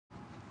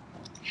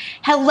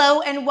Hello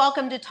and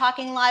welcome to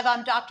Talking Live.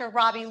 I'm Dr.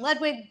 Robi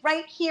Ludwig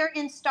right here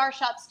in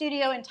Starshot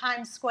Studio in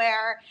Times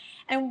Square.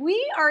 And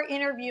we are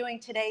interviewing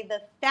today the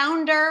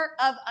founder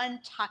of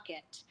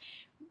Untuckit,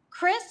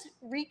 Chris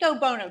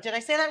Riccobono. Did I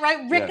say that right?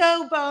 Yes.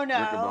 Riccobono.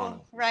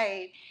 Riccobono.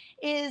 Right.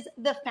 Is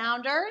the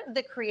founder,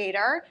 the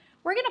creator.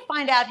 We're going to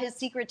find out his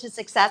secret to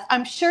success.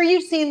 I'm sure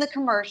you've seen the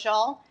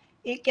commercial.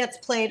 It gets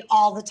played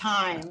all the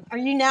time. Are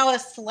you now a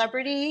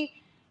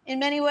celebrity in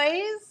many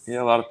ways?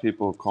 Yeah, a lot of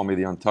people call me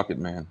the Untuckit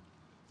man.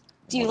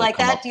 Do you like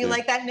that? Do you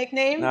like that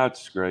nickname? No,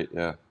 it's great.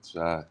 Yeah,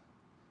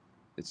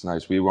 it's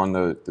nice. We won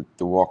the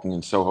Walking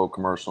in Soho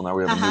commercial. Now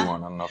we have a new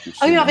one. I don't know if you've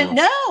seen Oh, you it. haven't?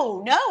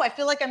 No. I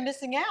feel like I'm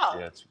missing out.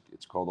 Yeah,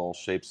 it's called All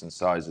Shapes and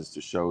Sizes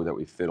to show that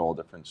we fit all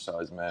different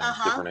size men,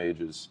 different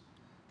ages,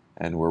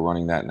 and we're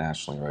running that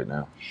nationally right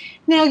now.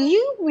 Now,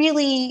 you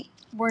really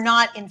were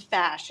not in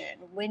fashion.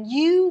 When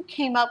you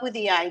came up with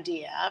the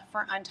idea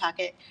for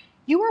Untuckit,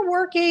 you were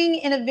working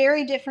in a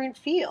very different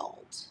field.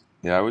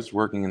 Yeah, I was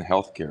working in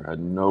healthcare. I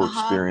had no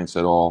experience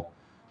at all.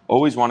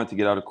 Always wanted to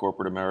get out of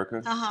corporate America,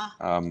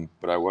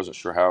 but I wasn't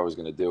sure how I was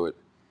going to do it.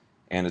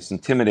 And it's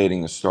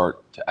intimidating to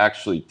start to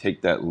actually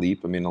take that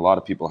leap. I mean, a lot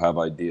of people have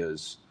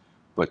ideas,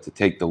 but to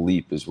take the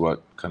leap is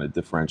what kind of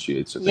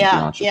differentiates, I think, the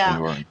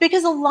entrepreneur. Yeah,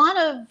 because a lot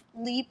of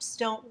leaps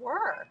don't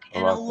work,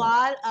 and a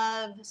lot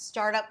of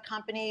startup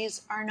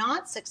companies are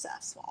not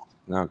successful.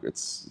 No,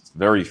 it's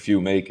very few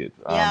make it.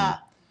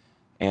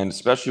 And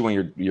especially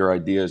when your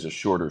idea is a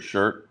shorter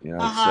shirt, you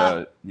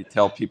know, you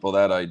tell people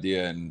that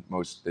idea and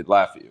they'd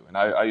laugh at you. And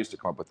I used to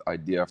come up with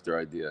idea after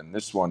idea. And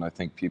this one, I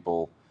think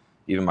people,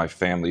 even my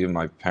family, even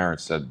my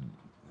parents said,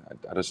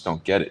 I just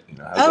don't get it. You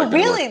know, oh,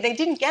 really? They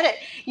didn't get it.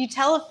 You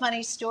tell a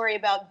funny story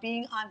about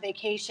being on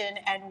vacation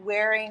and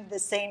wearing the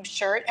same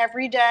shirt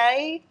every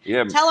day.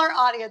 Yeah. Tell our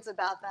audience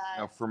about that.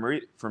 You know,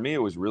 for me,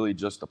 it was really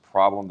just a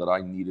problem that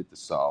I needed to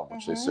solve,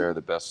 which they say are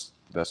the best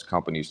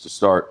companies to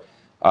start.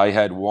 I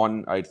had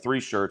 3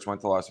 shirts,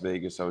 went to Las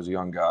Vegas. I was a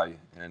young guy,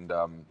 and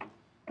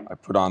I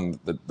put on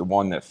the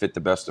one that fit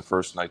the best the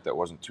first night that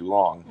wasn't too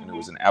long. And it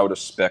was an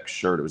out-of-spec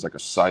shirt. It was like a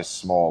size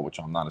small, which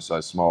I'm not a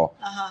size small.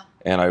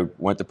 And I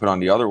went to put on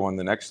the other one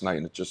the next night,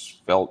 and it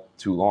just felt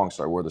too long.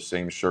 So I wore the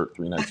same shirt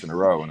 3 nights in a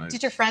row. And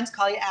Did your friends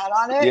call you out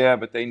on it? Yeah,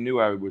 but they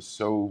knew I was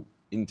so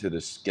into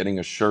this, getting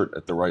a shirt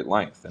at the right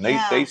length. And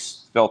they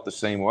felt the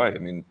same way. I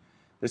mean,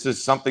 this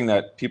is something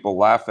that people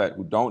laugh at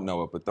who don't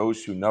know it, but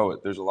those who know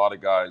it, there's a lot of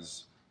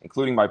guys,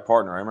 including my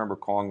partner. I remember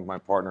calling my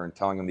partner and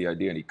telling him the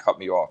idea, and he cut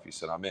me off. He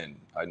said, I'm in.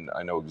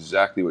 I know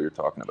exactly what you're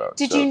talking about.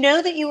 Did you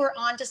know that you were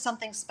onto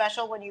something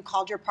special when you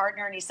called your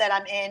partner and he said,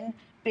 I'm in?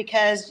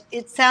 Because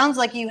it sounds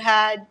like you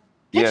had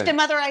pitched him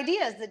other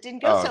ideas that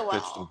didn't go so well. I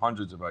pitched him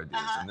hundreds of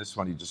ideas, and this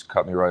one he just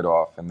cut me right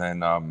off. And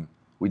then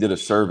we did a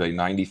survey.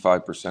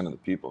 95% of the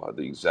people had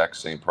the exact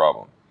same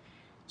problem.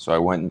 So I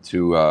went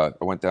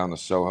down to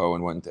Soho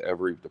and went into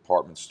every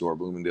department store,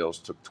 Bloomingdale's,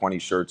 took 20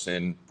 shirts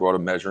in, brought a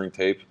measuring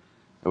tape.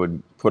 I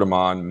would put them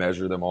on,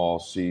 measure them all,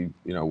 see,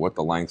 you know, what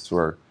the lengths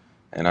were.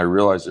 And I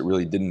realized it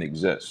really didn't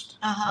exist.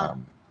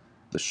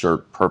 The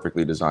shirt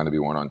perfectly designed to be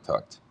worn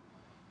untucked.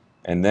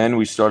 And then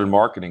we started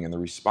marketing, and the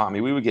response, I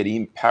mean, we would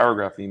get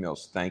paragraph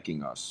emails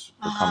thanking us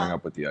for coming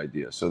up with the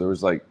idea. So there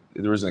was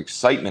an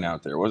excitement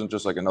out there. It wasn't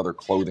just like another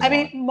clothing line. I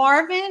mean,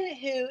 Marvin,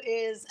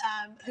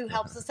 who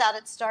helps us out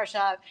at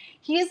Starshot,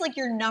 he is like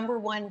your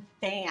 #1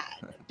 fan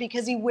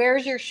because he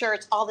wears your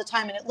shirts all the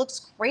time, and it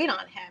looks great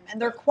on him.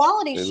 And they're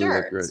quality shirts.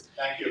 Look great.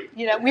 Thank you.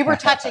 You know, we were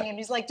touching him.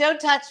 He's like,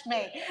 "Don't touch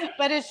me,"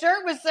 but his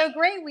shirt was so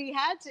great, we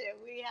had to.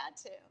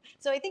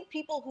 So I think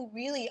people who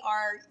really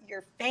are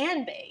your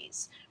fan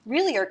base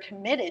really are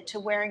committed to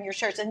wearing your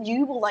shirts, and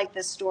you will like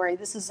this story.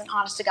 This is an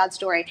honest to God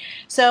story.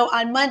 So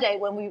on Monday,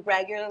 when we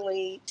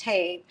regularly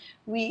tape,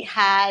 we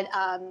had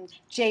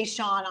Jay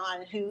Sean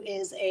on, who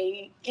is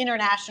a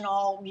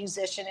international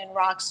musician and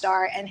rock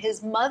star, and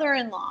his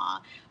mother-in-law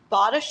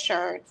bought a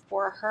shirt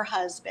for her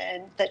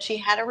husband that she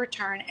had to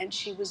return, and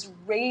she was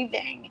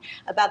raving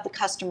about the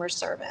customer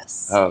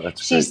service. Oh,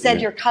 that's She great.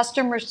 said your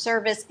customer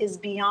service is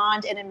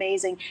beyond and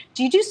amazing.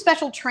 Do you do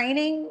special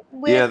training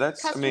with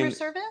customer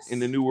service? In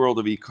the new world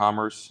of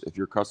e-commerce, if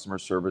your customer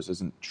service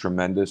isn't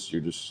tremendous,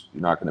 you're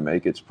not going to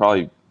make it. It's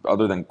probably,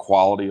 other than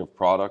quality of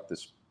product,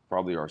 it's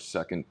probably our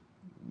second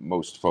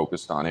most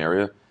focused on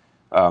area.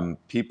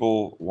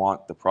 People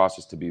want the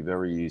process to be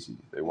very easy.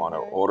 They want to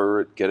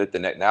order it, get it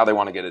now they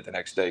want to get it the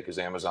next day because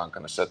Amazon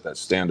kind of set that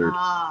standard.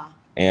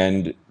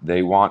 And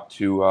they want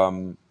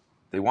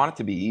it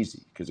to be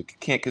easy because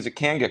it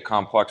can get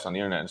complex on the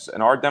internet.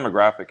 And our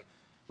demographic,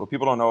 what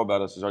people don't know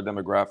about us is our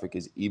demographic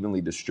is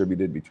evenly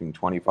distributed between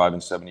 25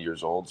 and 70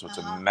 years old. So it's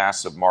a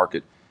massive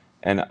market.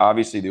 And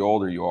obviously the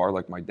older you are,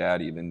 like my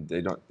dad even,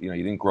 you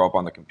didn't grow up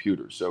on the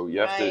computer. So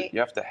you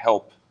have to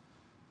help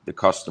the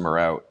customer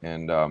out,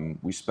 and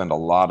we spend a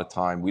lot of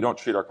time. We don't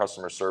treat our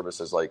customer service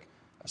as like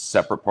a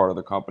separate part of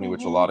the company,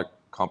 which a lot of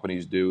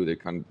companies do.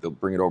 They'll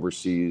bring it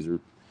overseas, or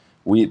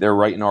they're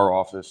right in our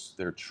office.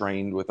 They're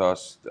trained with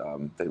us.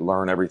 They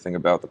learn everything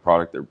about the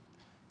product.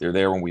 They're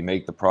there when we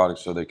make the product,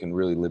 so they can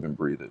really live and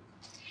breathe it.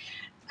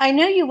 I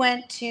know you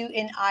went to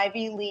an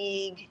Ivy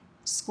League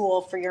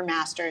school for your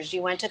master's.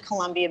 You went to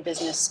Columbia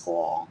Business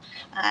School.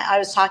 I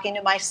was talking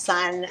to my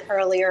son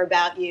earlier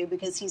about you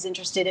because he's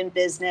interested in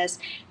business.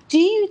 Do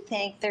you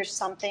think there's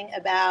something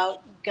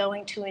about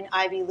going to an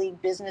Ivy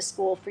League business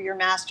school for your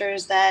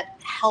master's that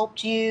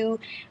helped you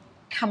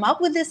come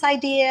up with this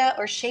idea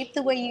or shape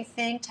the way you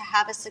think to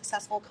have a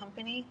successful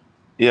company?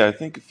 Yeah, I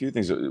think a few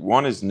things.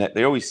 One is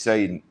they always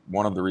say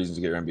one of the reasons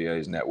to get your MBA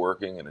is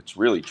networking, and it's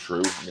really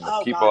true. I mean, the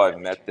Oh people God, I've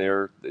really met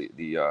true.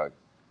 there,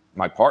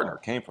 my partner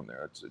came from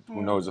there.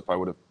 Who Mm. knows if I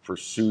would have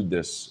pursued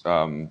this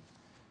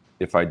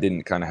if I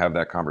didn't kind of have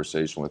that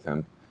conversation with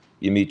him.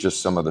 You meet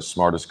just some of the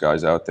smartest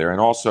guys out there, and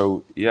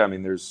also, yeah, I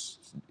mean, there's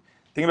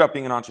the thing about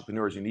being an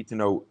entrepreneur is you need to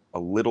know a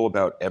little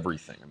about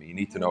everything. I mean, you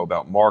need to know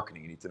about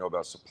marketing, you need to know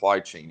about supply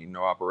chain, you need to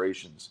know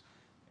operations.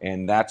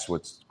 And that's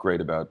what's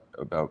great about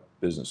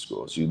business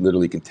schools. You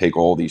literally can take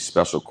all these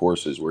special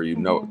courses where you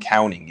know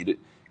accounting. You did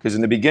because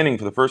in the beginning,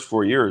 for the first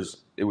 4 years,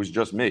 it was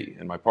just me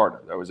and my partner.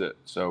 That was it.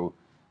 So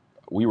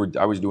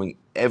I was doing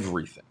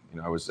everything.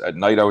 I was at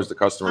night. I was the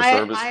customer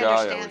service I guy. I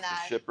understand was the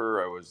that.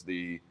 shipper. I was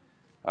the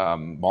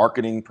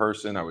marketing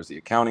person. I was the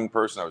accounting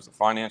person. I was the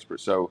finance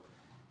person. So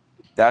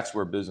that's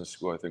where business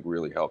school, I think,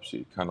 really helps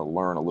you kind of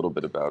learn a little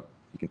bit about.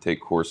 You can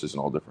take courses in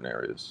all different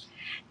areas.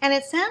 And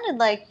it sounded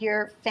like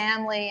your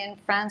family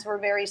and friends were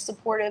very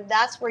supportive.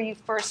 That's where you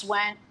first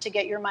went to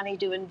get your money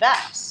to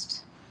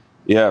invest.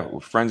 Yeah,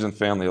 well, friends and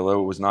family, although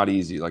it was not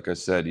easy. Like I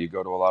said, you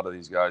go to a lot of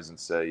these guys and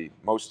say,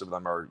 most of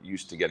them are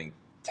used to getting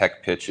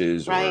tech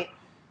pitches or, Right.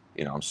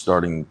 I'm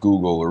starting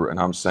Google and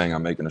I'm saying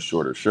I'm making a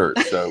shorter shirt.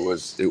 So there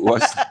was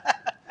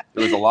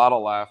a lot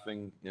of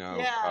laughing,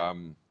 Yeah.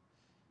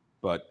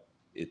 but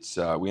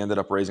we ended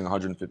up raising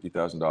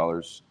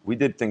 $150,000. We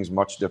did things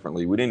much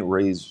differently. We didn't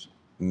raise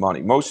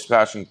money. Most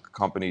fashion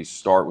companies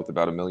start with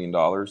about $1 million.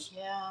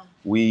 Yeah.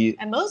 We,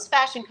 And most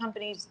fashion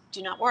companies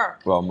do not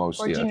work well,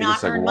 most, or yeah, do I think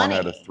it's not like earn one out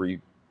of money. 3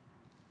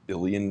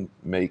 billion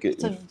make it.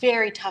 It's a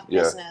very tough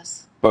Yeah.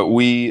 business. But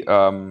we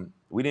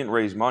didn't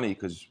raise money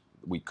because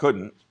we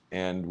couldn't,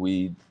 and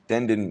we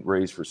then didn't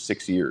raise for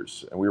 6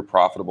 years, and we were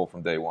profitable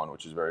from day one,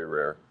 which is very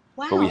rare.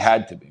 But we Wow.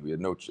 had to be. We had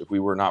no. If we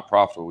were not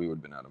profitable, we would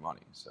have been out of money.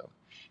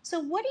 So,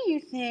 what do you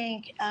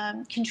think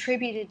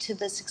contributed to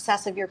the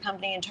success of your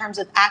company in terms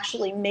of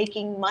actually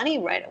making money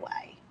right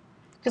away?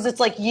 Because it's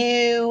like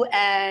you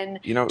and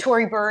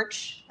Tory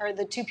Burch are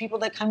the two people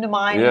that come to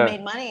mind who Yeah,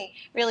 made money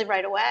really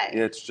right away.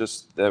 yeah. It's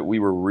just that we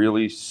were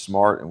really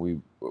smart,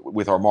 and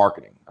with our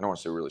marketing. I don't want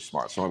to say really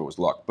smart. Some of it was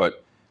luck,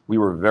 but we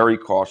were very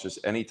cautious.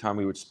 Anytime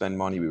we would spend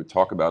money, we would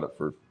talk about it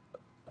for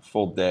a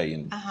full day,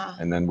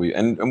 and then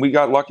we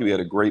got lucky. We had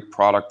a great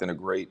product and a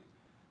great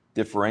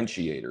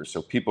differentiator.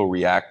 So people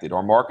reacted.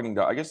 Our marketing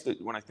guy, I guess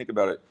that when I think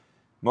about it,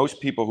 most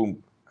people who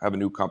have a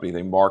new company,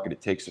 they market, it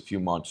takes a few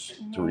months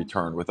to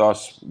return. With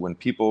us, when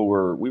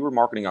we were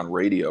marketing on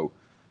radio,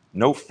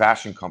 no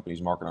fashion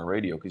companies market on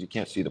radio because you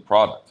can't see the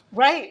product.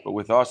 Right. But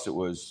with us, it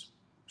was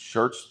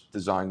shirts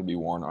designed to be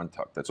worn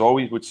untucked. That's all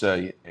we would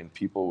say, and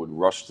people would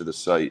rush to the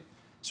site.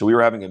 So we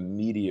were having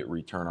immediate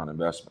return on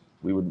investment.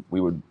 We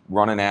would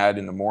run an ad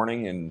in the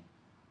morning, and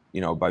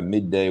by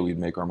midday, we'd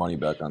make our money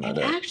back on that And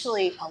ad.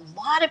 actually, a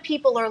lot of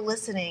people are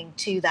listening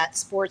to that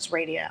sports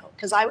radio.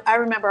 Because I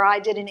remember I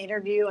did an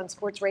interview on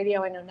sports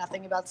radio. I know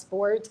nothing about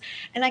sports.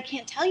 And I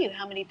can't tell you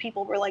how many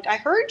people were like, I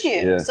heard you.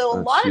 Yeah, so a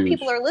that's lot of huge.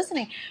 people are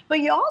listening.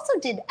 But you also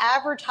did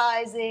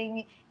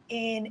advertising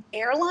in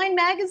airline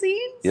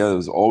magazines? Yeah, it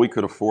was all we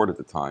could afford at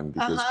the time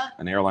because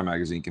an airline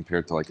magazine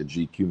compared to like a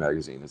GQ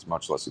magazine is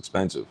much less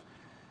expensive.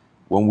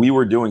 When we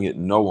were doing it,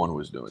 no one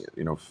was doing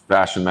it.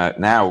 Fashion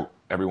now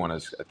everyone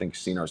has, I think,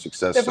 seen our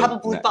success. They're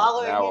probably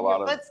following now in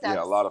your footsteps.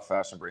 a lot of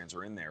fashion brands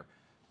are in there.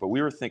 But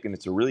we were thinking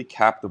it's a really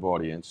captive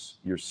audience.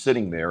 You're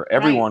sitting there.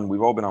 Everyone,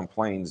 we've all been on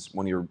planes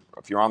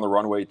if you're on the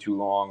runway too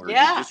long, or you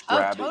just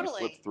grab it, you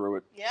flip through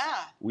it.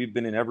 Yeah. We've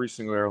been in every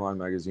single airline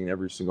magazine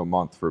every single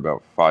month for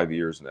about 5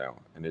 years now,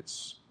 and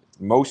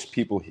most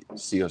people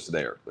see us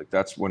there. Like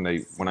that's when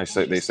they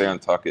say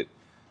Untuckit.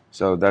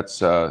 So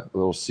that's a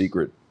little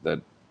secret that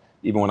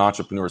even when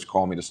entrepreneurs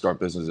call me to start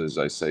businesses,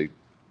 I say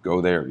go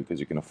there because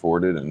you can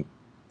afford it and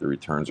the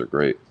returns are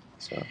great.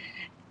 So.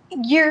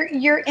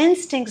 Your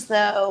instincts,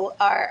 though,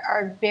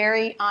 are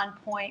very on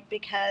point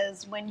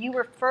because when you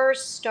were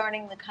first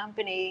starting the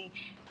company,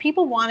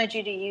 people wanted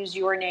you to use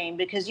your name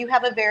because you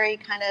have a very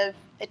kind of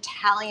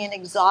Italian,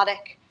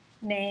 exotic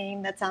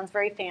name that sounds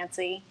very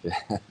fancy.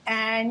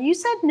 And you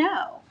said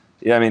no.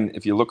 Yeah, I mean,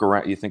 if you look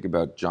around, you think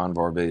about John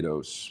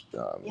Varvatos,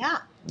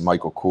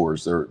 Michael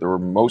Kors. There were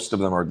most of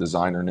them are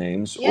designer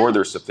names or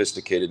they're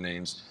sophisticated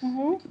names.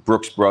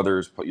 Brooks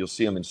Brothers, but you'll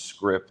see them in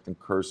script and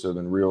cursive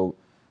and real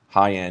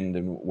high end.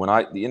 And when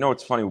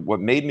it's funny. What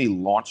made me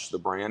launch the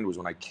brand was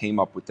when I came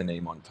up with the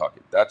name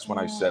Untuckit. That's when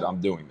I said I'm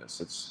doing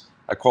this.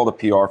 I called a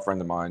PR friend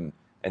of mine,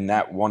 and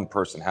that one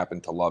person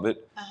happened to love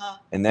it.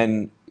 And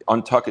then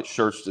Untuckit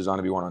shirts designed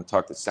to be worn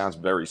untucked. It sounds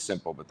very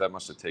simple, but that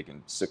must have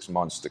taken 6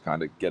 months to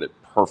kind of get it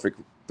perfect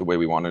the way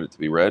we wanted it to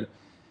be read.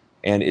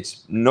 And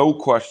it's no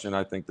question,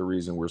 I think the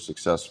reason we're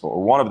successful,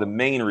 or one of the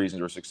main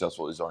reasons we're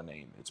successful, is our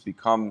name. It's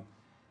become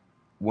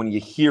when you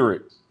hear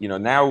it,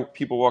 now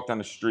people walk down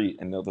the street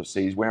and they'll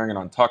say he's wearing an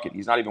Untuckit.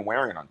 He's not even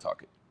wearing an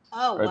Untuckit.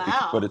 Oh, right?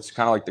 wow. But it's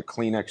kind of like the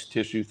Kleenex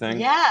tissue thing.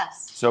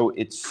 Yes. So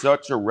it's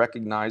such a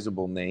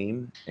recognizable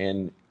name.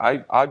 And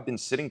I've been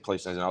sitting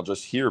places and I'll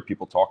just hear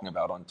people talking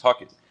about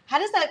Untuckit. How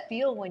does that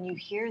feel when you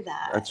hear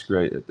that? That's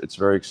great. It's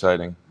very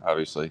exciting,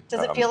 obviously.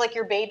 Does it feel like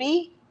your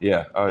baby?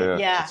 Yeah. Oh, yeah.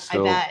 Yeah,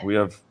 still, I bet. We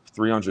have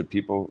 300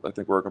 people, I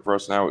think, working for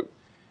us now,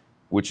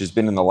 which has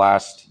been in the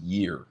last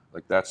year.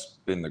 Like, that's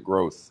been the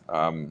growth.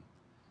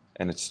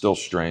 And it's still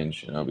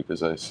strange,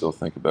 because I still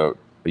think about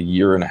a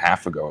year and a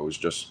half ago, it was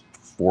just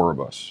 4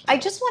 of us. I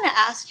just want to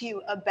ask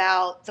you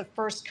about the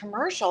first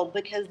commercial,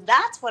 because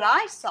that's what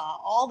I saw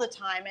all the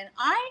time. And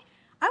I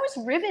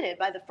was riveted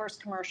by the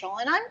first commercial,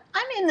 and I'm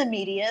in the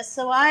media,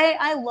 so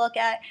I look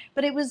at,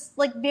 but it was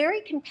like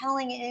very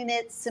compelling in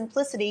its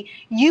simplicity.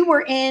 You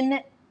were in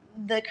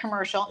the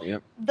commercial.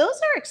 Yep.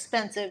 Those are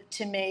expensive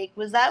to make.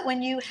 Was that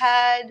when you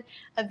had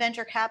a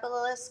venture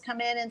capitalist come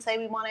in and say,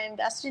 we want to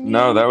invest in you?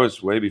 No, that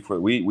was way before.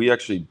 We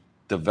actually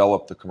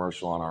developed the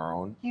commercial on our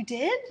own. You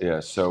did? Yeah,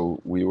 so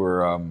we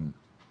were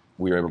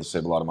able to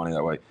save a lot of money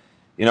that way.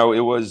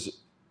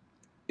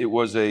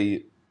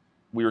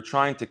 We were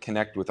trying to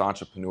connect with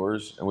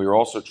entrepreneurs, and we were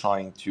also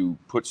trying to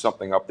put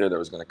something up there that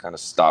was going to kind of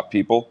stop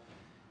people.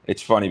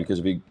 It's funny because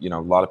a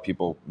lot of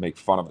people make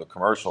fun of the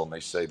commercial and they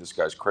say, this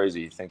guy's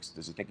crazy.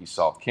 Does he think he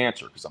solved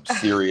cancer? Because I'm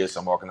serious.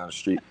 I'm walking down the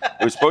street.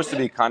 It was supposed to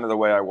be kind of the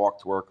way I walk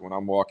to work. When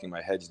I'm walking,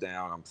 my head's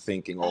down, I'm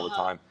thinking all the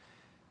time.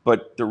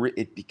 But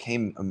it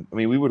became,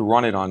 we would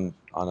run it on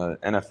an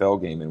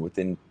NFL game, and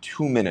within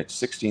 2 minutes,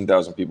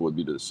 16,000 people would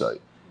be to the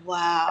site.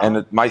 Wow.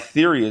 And my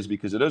theory is,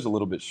 because it is a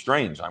little bit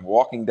strange, I'm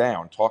walking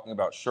down talking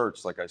about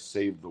shirts like I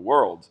saved the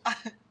world,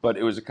 but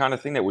it was the kind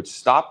of thing that would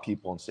stop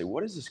people and say,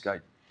 what is this guy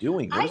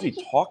doing? What is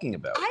he talking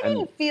about? I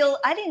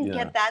didn't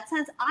get that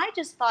sense. I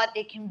just thought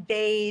it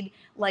conveyed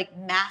like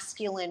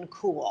masculine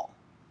cool.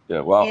 Yeah,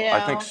 well, I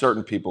think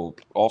certain people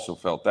also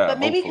felt that. But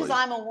maybe because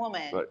I'm a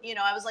woman, but,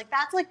 I was like,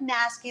 that's like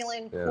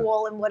masculine,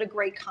 cool, and what a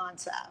great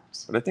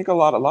concept. But I think a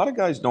lot of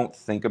guys don't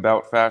think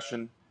about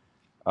fashion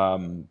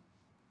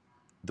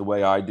the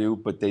way I do,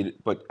 but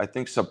I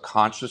think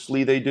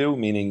subconsciously they do,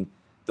 meaning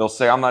they'll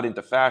say, I'm not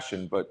into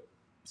fashion, but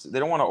they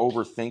don't want to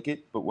overthink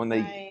it. But when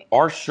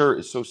our shirt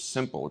is so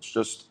simple,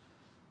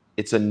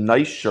 it's a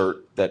nice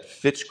shirt that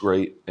fits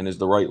great and is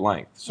the right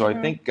length. So I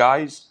think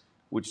guys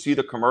would see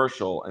the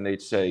commercial and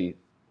they'd say,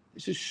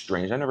 this is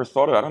strange. I never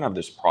thought of it. I don't have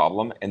this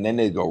problem. And then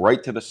they'd go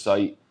right to the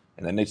site,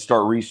 and then they'd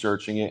start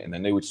researching it, and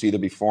then they would see the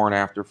before and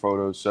after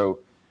photos. So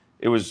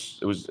it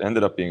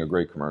ended up being a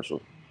great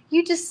commercial.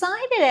 You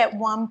decided at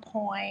one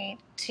point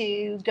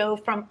to go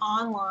from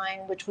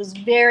online, which was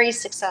very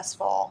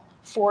successful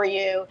for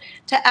you,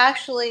 to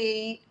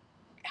actually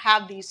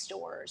have these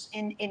stores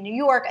in New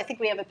York. I think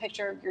we have a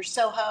picture of your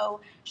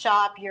Soho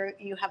shop.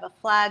 You have a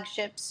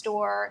flagship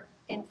store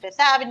in Fifth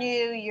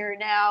Avenue. You're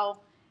now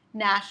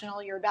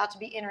national. You're about to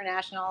be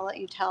international. I'll let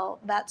you tell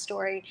that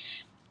story.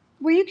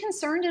 Were you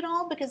concerned at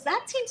all? Because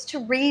that seems to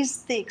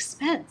raise the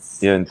expense.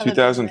 Yeah, in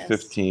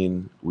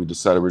 2015, we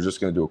decided we're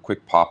just going to do a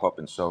quick pop-up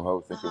in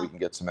Soho, thinking we can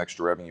get some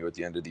extra revenue at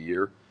the end of the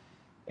year.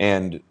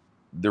 And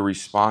the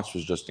response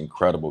was just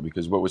incredible,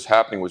 because what was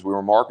happening was we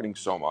were marketing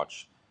so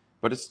much,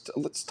 but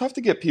it's tough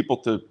to get people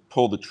to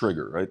pull the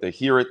trigger, right? They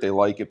hear it, they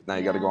like it, now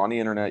you got to go on the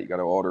internet, you got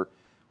to order.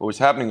 What was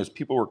happening is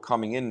people were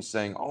coming in and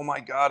saying, oh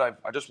my God,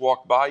 I just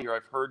walked by here,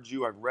 I've heard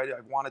you, I've read it,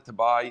 I wanted to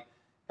buy.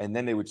 And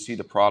then they would see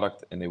the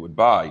product and they would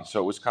buy. So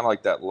it was kind of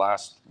like that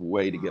last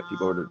way to get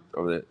people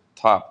over the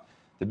top.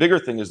 The bigger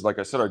thing is, like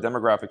I said, our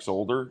demographic's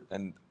older,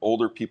 and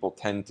older people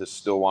tend to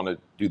still want to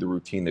do the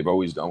routine they've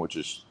always done, which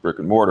is brick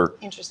and mortar.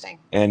 Interesting.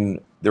 And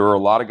there were a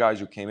lot of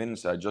guys who came in and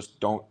said, I just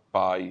don't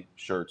buy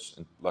shirts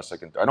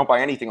I don't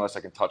buy anything unless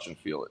I can touch and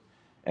feel it.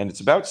 And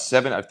it's about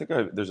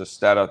there's a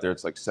stat out there,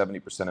 it's like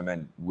 70% of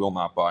men will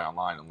not buy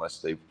online unless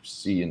they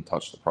see and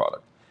touch the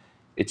product.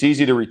 It's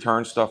easy to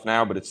return stuff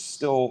now, but it's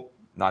still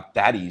not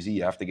that easy.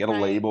 You have to get a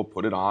label,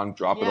 put it on,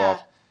 drop it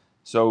off.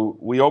 So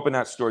we opened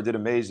that store, did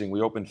amazing.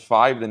 We opened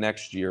 5 the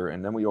next year,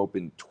 and then we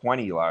opened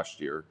 20 last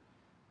year,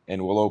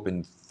 and we'll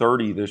open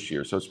 30 this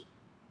year. So it's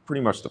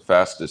pretty much the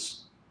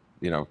fastest,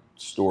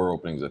 store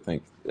openings I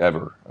think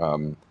ever.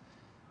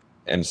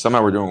 And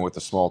somehow we're doing it with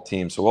a small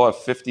team. So we'll have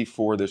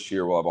 54 this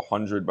year. We'll have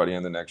 100 by the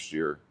end of next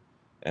year,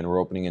 and we're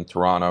opening in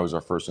Toronto as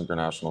our first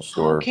international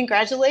store. Oh,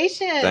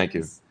 congratulations! Thank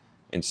you.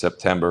 In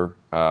September.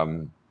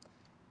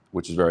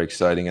 Which is very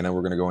exciting. And then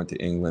we're going to go into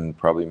England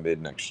probably mid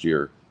next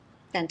year.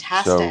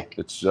 Fantastic. So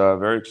it's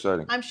very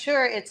exciting. I'm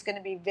sure it's going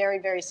to be very,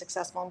 very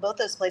successful in both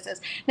those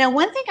places. Now,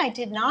 one thing I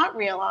did not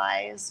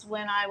realize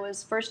when I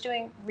was first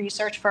doing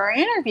research for our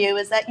interview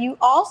is that you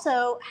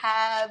also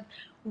have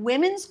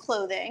women's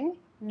clothing,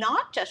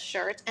 not just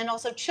shirts, and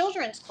also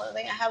children's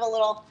clothing. I have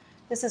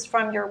this is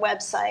from your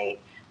website.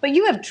 But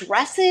you have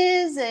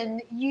dresses,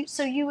 and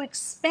you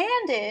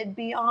expanded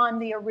beyond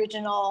the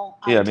original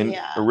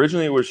idea.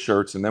 Originally it was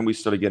shirts, and then we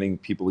started getting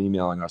people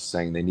emailing us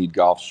saying they need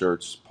golf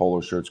shirts, polo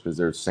shirts, because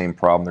they're the same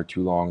problem, they're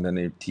too long, then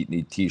they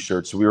need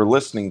T-shirts. So we were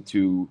listening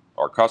to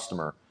our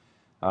customer,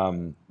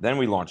 Then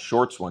we launched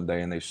shorts one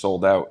day, and they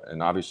sold out.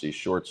 And obviously,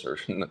 shorts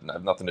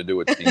have nothing to do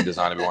with being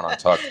designed to be worn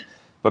untucked.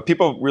 But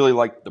people really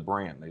liked the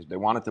brand. They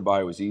wanted to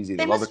buy. It was easy.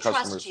 They love the must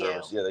customer trust you.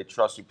 service. Yeah, they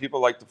trust you.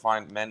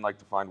 Men like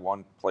to find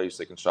one place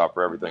they can shop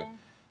for everything.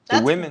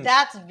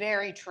 That's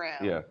very true.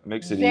 Yeah, it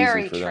makes it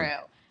very easy for true. them.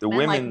 The Men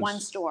women's, like one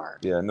store.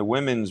 Yeah, and the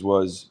women's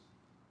was,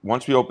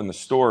 once we opened the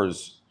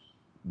stores,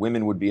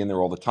 women would be in there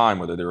all the time,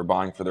 whether they were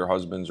buying for their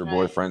husbands or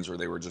boyfriends, or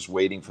they were just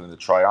waiting for them to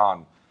try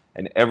on.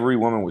 And every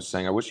woman was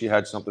saying, "I wish you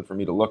had something for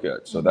me to look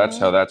at." So that's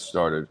how that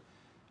started.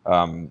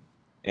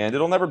 And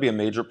it'll never be a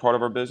major part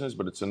of our business,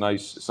 but it's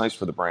nice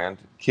for the brand.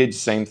 Kids,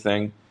 same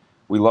thing.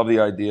 We love the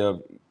idea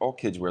of all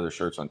kids wear their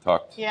shirts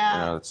untucked.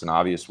 Yeah. It's an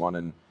obvious one,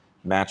 and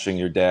matching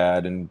your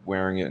dad and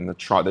wearing it in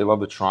they love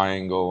the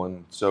triangle,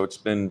 and so it's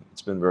been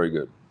very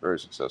good, very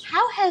successful.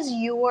 How has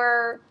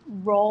your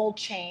role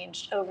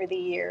changed over the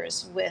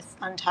years with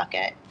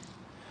Untuckit?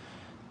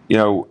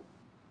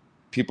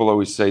 People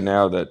always say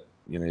now that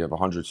you have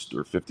 100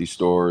 or 50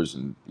 stores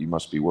and you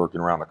must be working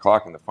around the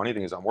clock. And the funny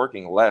thing is, I'm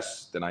working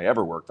less than I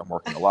ever worked. I'm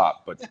working a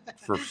lot. But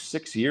for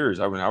 6 years,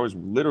 I was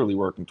literally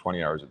working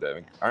 20 hours a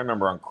day. I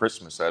remember on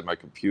Christmas, I had my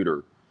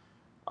computer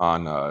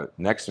on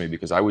next to me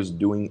because I was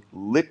doing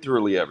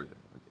literally everything.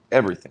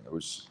 Everything. It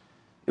was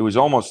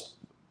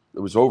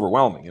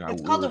overwhelming.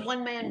 It's called a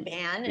one-man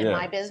band in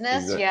my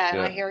business. Exactly,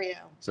 I hear you.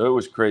 So it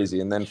was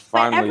crazy. And then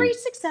finally, but every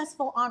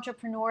successful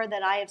entrepreneur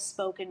that I have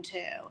spoken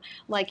to,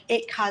 like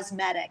It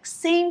Cosmetics,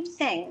 same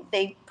thing.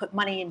 They put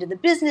money into the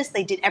business.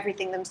 They did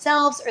everything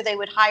themselves, or they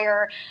would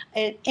hire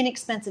an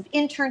inexpensive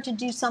intern to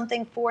do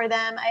something for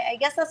them. I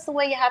guess that's the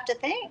way you have to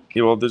think.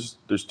 Yeah, well,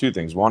 there's two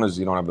things. One is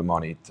you don't have the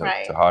money to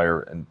hire,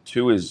 and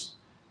two is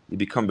you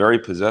become very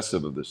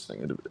possessive of this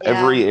thing.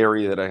 Every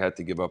area that I had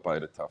to give up, I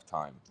had a tough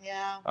time.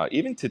 Yeah.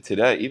 Even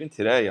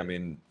today, I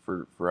mean,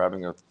 for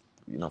having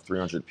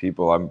 300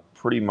 people, I'm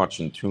pretty much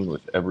in tune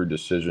with every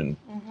decision.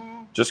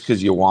 Just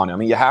because you want it. I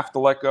mean, you have to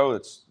let go.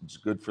 It's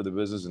good for the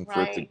business and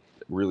for it to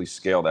really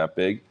scale that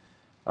big.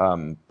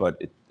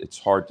 But it's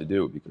hard to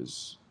do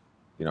because,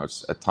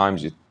 it's at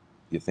times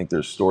you think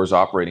there's stores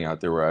operating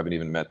out there where I haven't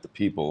even met the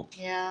people,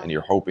 and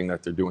you're hoping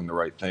that they're doing the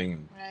right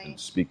thing and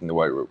speaking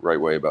the right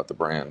way about the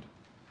brand.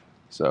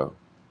 So,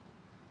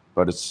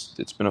 but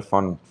it's been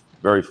a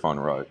very fun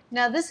ride.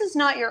 Now, this is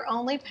not your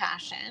only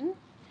passion.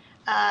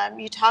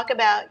 You talk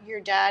about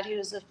your dad,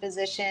 who's a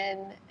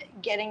physician,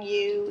 getting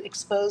you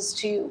exposed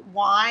to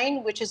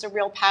wine, which is a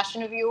real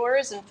passion of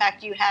yours. In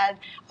fact, you had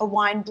a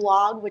wine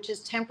blog, which is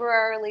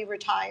temporarily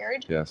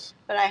retired. Yes.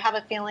 But I have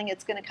a feeling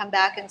it's going to come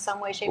back in some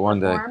way, shape, or One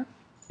form.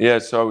 day. Yeah,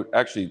 so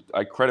actually,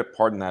 I credit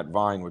Pardon That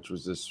Vine, which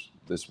was this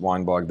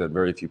wine blog that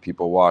very few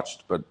people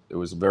watched, but it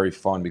was very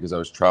fun because I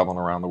was traveling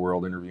around the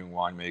world interviewing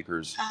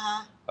winemakers,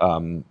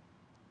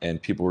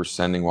 and people were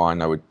sending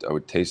wine. I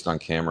would taste on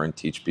camera and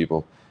teach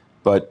people,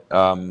 but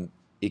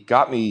it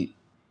got me,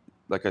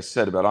 like I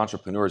said, about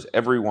entrepreneurs.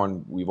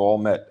 Everyone we've all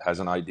met has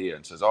an idea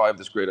and says, "Oh, I have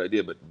this great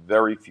idea," but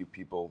very few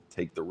people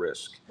take the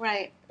risk.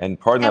 Right. And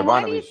Pardon That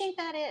Vine. Why do you think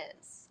that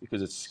is?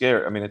 Because it's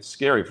scary. I mean, it's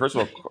scary. First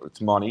of all, it's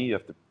money. You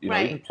have to,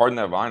 even Pardon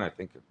That Vine, I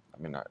think,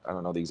 I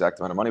don't know the exact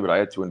amount of money, but I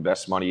had to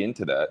invest money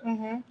into that.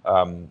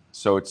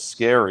 So it's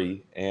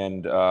scary.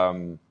 And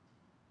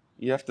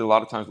you have to, a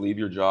lot of times, leave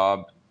your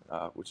job,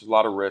 which is a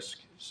lot of risk.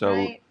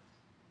 So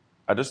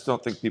I just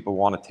don't think people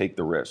want to take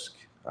the risk.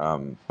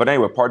 But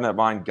anyway, Pardon That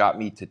Vine got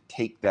me to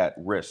take that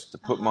risk, to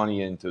put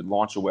money in, to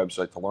launch a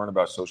website, to learn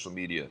about social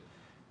media.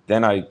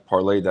 Then I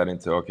parlayed that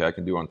into, okay, I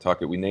can do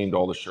Untuckit. We named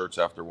all the shirts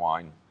after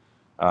wine.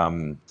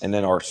 And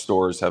then our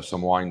stores have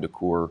some wine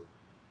decor,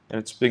 and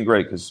it's been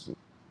great because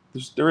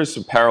there is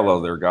some parallel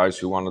there. Guys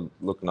who want to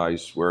look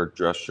nice, wear a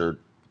dress shirt.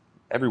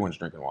 Everyone's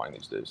drinking wine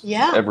these days.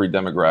 Yeah. Every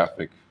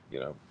demographic,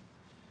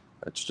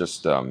 it's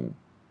just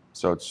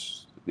so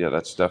it's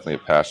that's definitely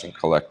a passion,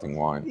 collecting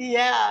wine.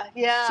 Yeah.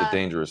 It's a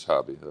dangerous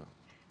hobby though.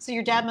 So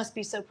your dad must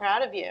be so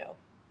proud of you.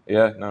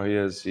 Yeah, no, he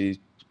is. He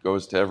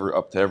goes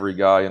up to every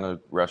guy in a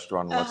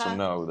restaurant and lets him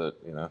know that,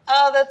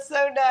 Oh, that's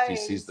so nice. If he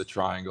sees the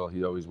triangle,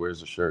 he always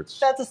wears the shirts.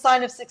 That's a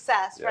sign of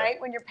success, right?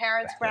 When your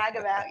parents brag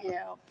about you.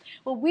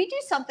 Well, we do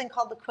something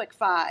called the Quick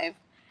Five.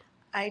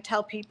 I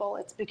tell people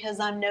it's because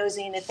I'm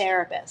nosy and a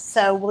therapist.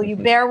 So will you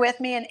bear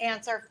with me and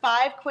answer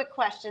 5 quick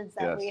questions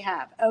that we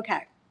have?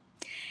 Okay.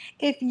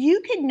 If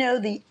you could know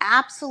the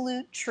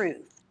absolute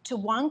truth to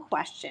one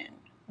question,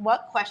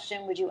 what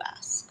question would you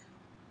ask?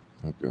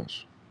 Oh,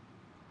 gosh.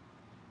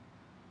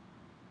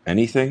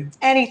 Anything?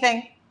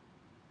 Anything.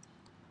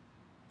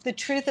 The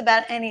truth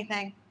about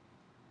anything.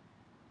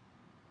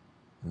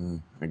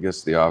 I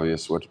guess the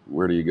obvious.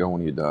 Where do you go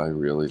when you die,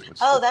 really?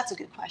 That's a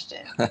good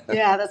question.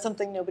 Yeah, that's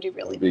something nobody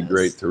really knows. It'd be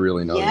great to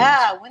really know.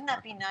 Yeah, wouldn't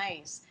that be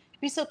nice?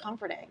 It'd be so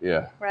comforting.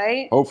 Yeah.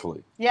 Right?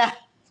 Hopefully. Yeah.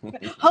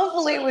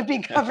 Hopefully it would be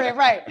comforting.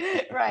 Right.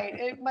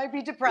 It might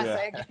be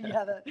depressing.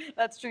 Yeah,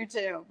 that's true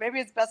too. Maybe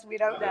it's best we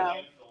don't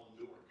know.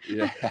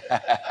 Yeah.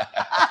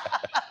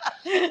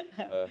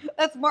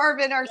 That's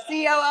Marvin, our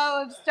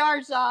COO of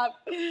Star Shop.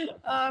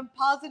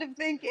 Positive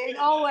thinking,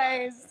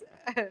 always.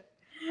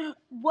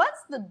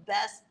 What's the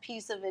best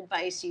piece of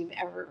advice you've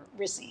ever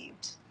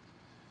received?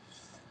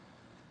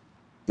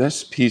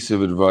 Best piece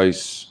of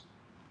advice.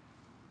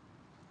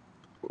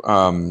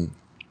 Oh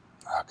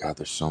God,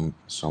 there's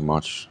so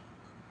much,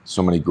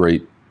 so many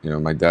great.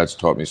 My dad's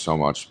taught me so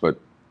much, but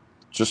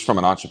just from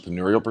an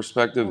entrepreneurial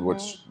perspective,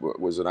 what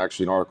was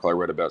actually an article I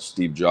read about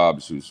Steve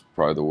Jobs, who's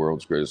probably the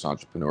world's greatest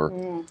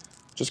entrepreneur.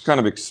 Just kind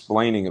of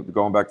explaining,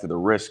 going back to the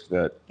risk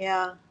that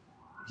Yeah.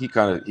 he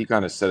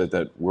kind of said it,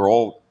 that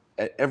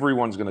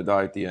everyone's going to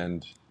die at the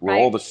end. We're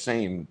all Right. the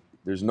same.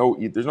 There's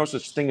no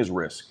such thing as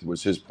risk,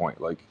 was his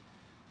point. Like,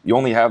 you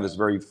only have this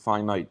very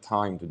finite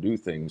time to do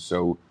things.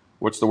 So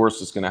what's the worst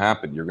that's going to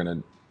happen? You're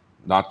going to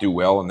not do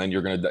well, and then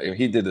you're going to die.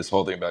 He did this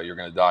whole thing about you're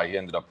going to die. He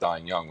ended up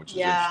dying young, which is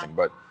interesting.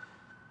 But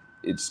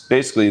it's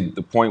basically,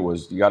 the point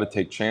was, you got to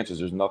take chances.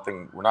 There's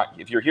nothing.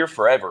 If you're here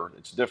forever,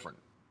 it's different,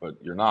 but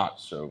you're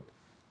not. So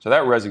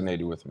that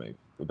resonated with me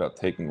about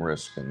taking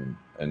risk,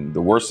 and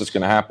the worst that's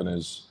going to happen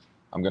is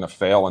I'm going to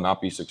fail and not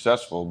be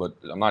successful, but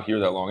I'm not here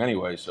that long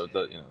anyway. So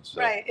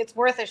Right, it's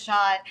worth a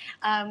shot.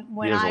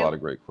 He has a lot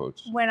of great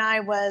quotes. When I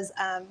was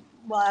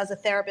as a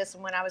therapist,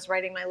 and when I was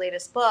writing my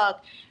latest book,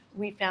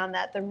 we found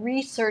that the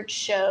research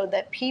showed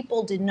that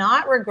people did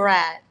not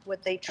regret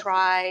what they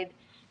tried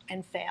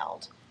and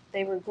failed.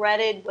 They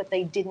regretted what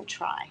they didn't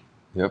try.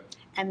 Yep.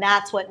 And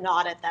that's what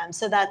gnawed at them.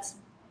 So that's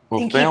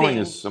failing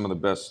is some of the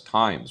best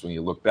times when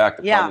you look back.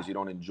 The problem is you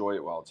don't enjoy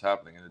it while it's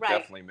happening, and it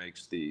definitely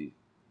makes the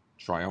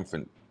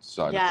triumphant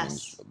side of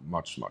things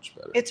much, much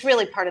better. It's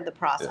really part of the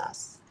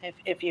process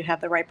if you have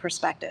the right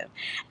perspective.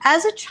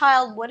 As a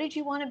child, what did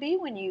you want to be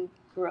when you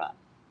grew up?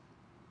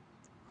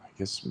 I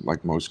guess,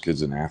 like most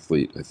kids, an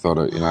athlete. I thought,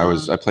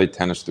 I played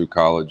tennis through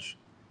college.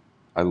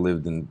 I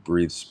lived and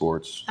breathed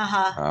sports.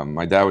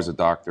 My dad was a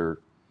doctor.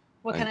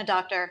 What kind of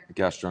doctor? A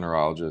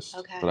gastroenterologist.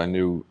 Okay. But I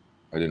knew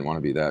I didn't want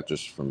to be that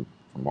just from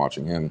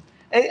watching him.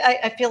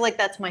 I feel like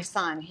that's my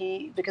son.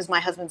 Because my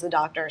husband's a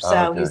doctor,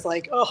 so he's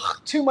like, oh,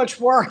 too much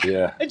work.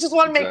 Yeah, I just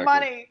want to make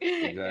money.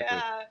 Exactly.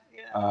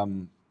 Yeah.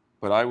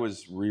 But I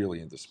was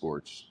really into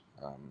sports,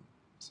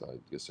 so I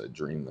guess I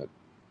dreamed that.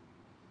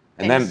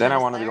 And then I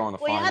wanted to go into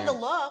finance. Well, you had the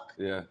look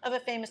of a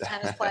famous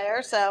tennis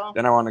player, so.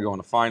 Then I wanted to go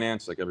into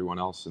finance, like everyone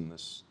else who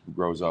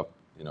grows up,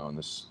 in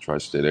this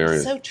tri-state area.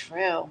 So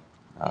true.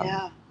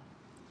 Yeah.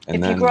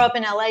 And if you grow up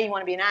in LA, you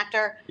want to be an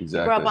actor. Exactly. If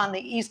you grow up on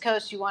the East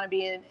Coast, you want to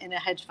be in a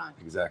hedge fund.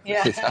 Exactly.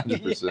 Yeah.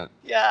 100%.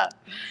 Yeah.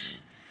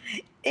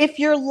 If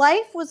your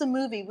life was a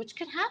movie, which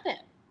could happen,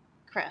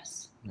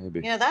 Chris. Maybe.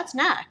 That's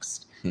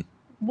next.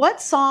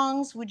 What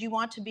songs would you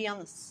want to be on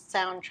the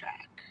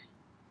soundtrack?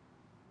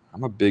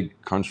 I'm a big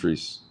country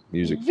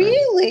music fan.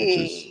 Really?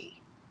 Which is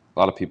a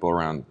lot of people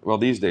around. Well,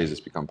 these days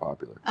it's become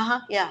popular.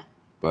 Yeah.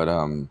 But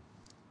I'm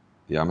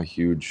a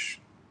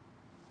huge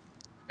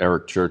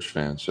Eric Church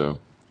fan, so.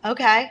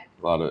 Okay.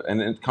 A lot of,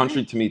 and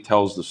country to me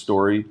tells the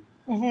story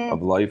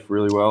of life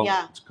really well.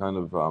 Yeah. It's kind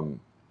of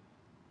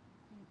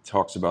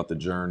talks about the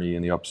journey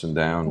and the ups and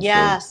downs.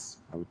 Yes.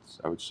 So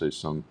I would say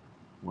an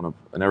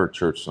Eric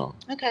Church song.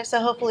 Okay, so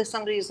hopefully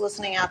somebody's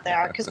listening out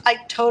there, because I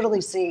totally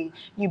see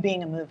you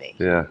being a movie.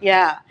 Yeah.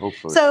 Yeah.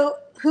 Hopefully. So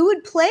who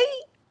would play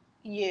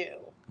you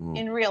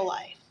in real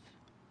life?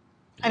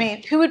 I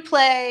mean, who would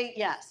play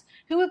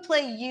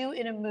you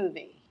in a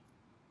movie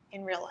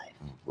in real life?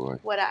 Oh boy.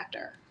 What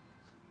actor?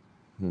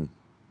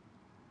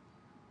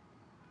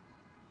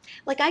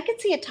 Like, I could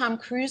see a Tom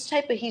Cruise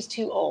type, but he's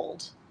too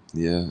old.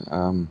 Yeah.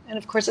 And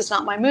of course, it's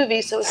not my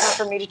movie, so it's not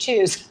for me to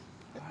choose.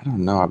 I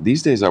don't know.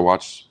 These days I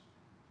watch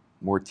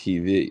more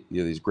TV.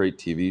 These great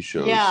TV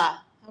shows. Yeah.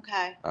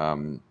 Okay.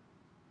 That's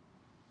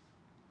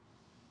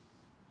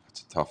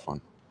a tough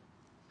one.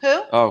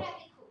 Who? Oh,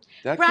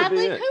 that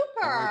Bradley could be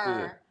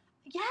Cooper.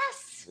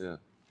 Yes. Yeah.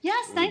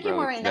 Yes, thank you,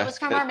 Maureen. That was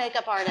from our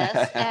makeup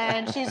artist,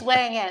 and she's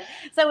weighing in.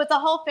 So it's a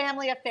whole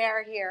family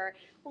affair here.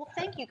 Well,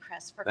 thank you,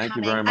 Chris, for coming.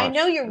 Thank you very much. I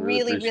know you're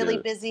really, really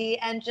it. busy,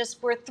 and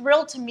we're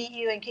thrilled to meet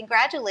you, and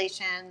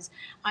congratulations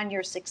on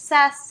your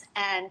success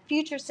and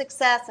future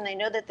success, and I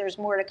know that there's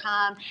more to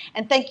come.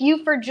 And thank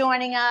you for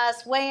joining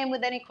us. Weigh in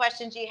with any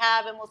questions you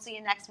have, and we'll see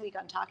you next week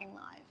on Talking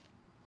Live.